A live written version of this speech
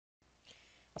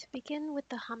To begin with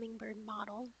the hummingbird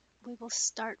model, we will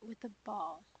start with a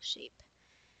ball shape.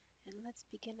 And let's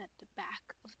begin at the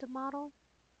back of the model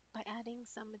by adding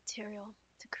some material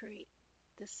to create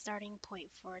the starting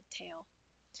point for a tail.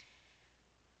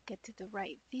 Get to the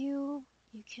right view.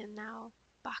 You can now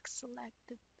box select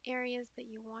the areas that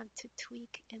you want to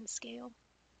tweak and scale.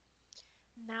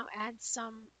 Now add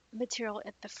some material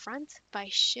at the front by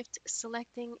shift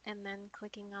selecting and then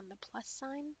clicking on the plus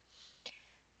sign.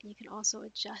 You can also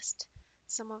adjust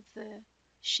some of the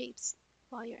shapes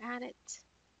while you're at it.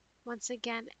 Once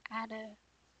again, add a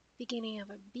beginning of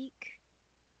a beak.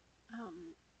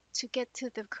 To get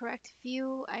to the correct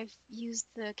view, I've used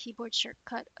the keyboard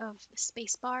shortcut of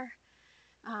spacebar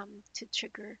to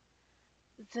trigger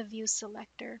the view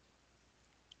selector.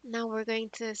 Now we're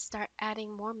going to start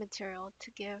adding more material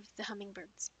to give the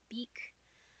hummingbird's beak.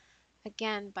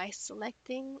 Again, by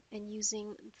selecting and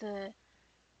using the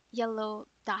yellow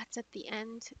dots at the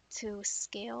end to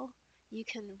scale, you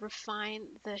can refine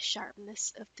the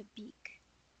sharpness of the beak.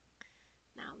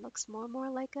 Now it looks more and more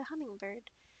like a hummingbird.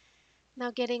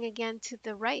 Now getting again to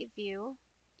the right view,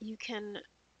 you can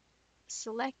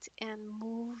select and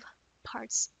move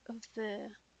parts of the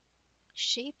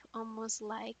shape almost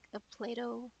like a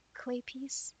Play-Doh clay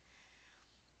piece.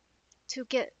 To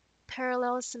get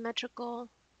parallel symmetrical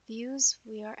views,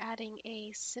 we are adding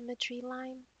a symmetry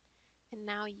line, and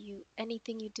now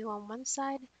anything you do on one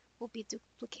side will be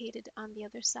duplicated on the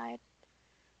other side.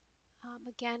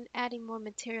 Again, adding more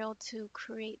material to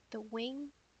create the wing.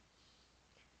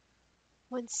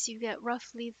 Once you get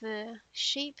roughly the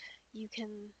shape, you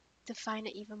can define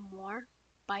it even more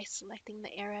by selecting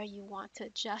the area you want to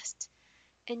adjust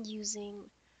and using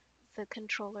the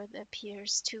controller that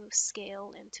appears to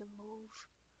scale and to move.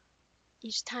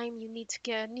 Each time you need to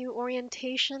get a new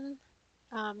orientation,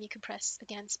 you can press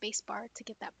again spacebar to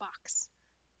get that box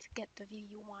to get the view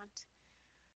you want.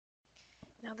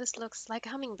 Now this looks like a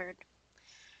hummingbird.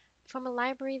 From a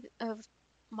library of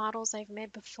models I've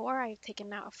made before, I've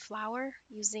taken out a flower.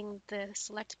 Using the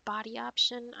select body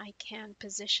option, I can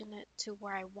position it to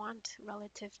where I want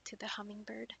relative to the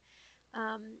hummingbird.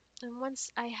 And once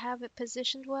I have it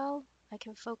positioned well, I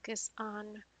can focus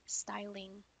on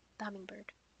styling the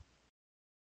hummingbird.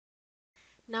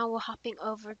 Now we're hopping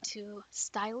over to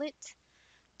Style It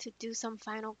to do some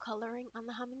final coloring on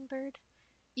the hummingbird.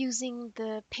 Using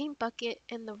the paint bucket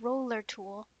and the roller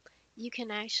tool, you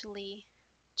can actually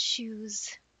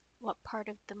choose what part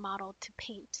of the model to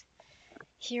paint.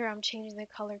 Here I'm changing the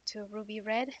color to a ruby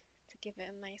red to give it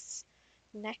a nice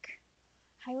neck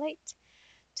highlight.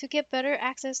 To get better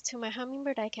access to my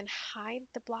hummingbird, I can hide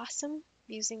the blossom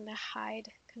using the hide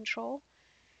control.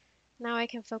 Now I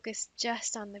can focus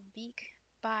just on the beak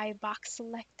by box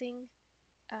selecting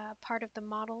part of the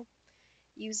model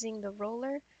using the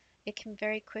roller. It can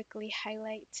very quickly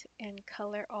highlight and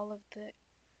color all of the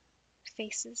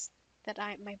faces that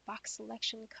my box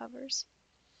selection covers.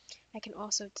 I can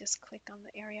also just click on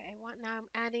the area I want. Now I'm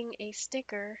adding a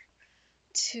sticker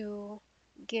to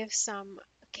give some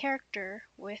character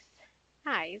with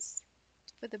eyes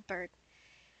for the bird.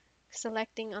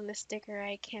 Selecting on the sticker,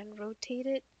 I can rotate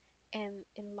it and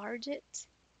enlarge it.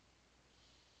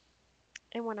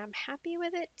 And when I'm happy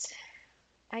with it,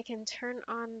 I can turn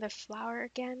on the flower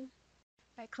again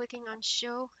by clicking on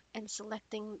Show and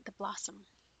selecting the blossom.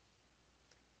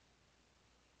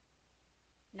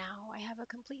 Now I have a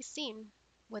complete scene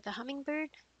with a hummingbird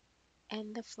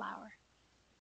and the flower.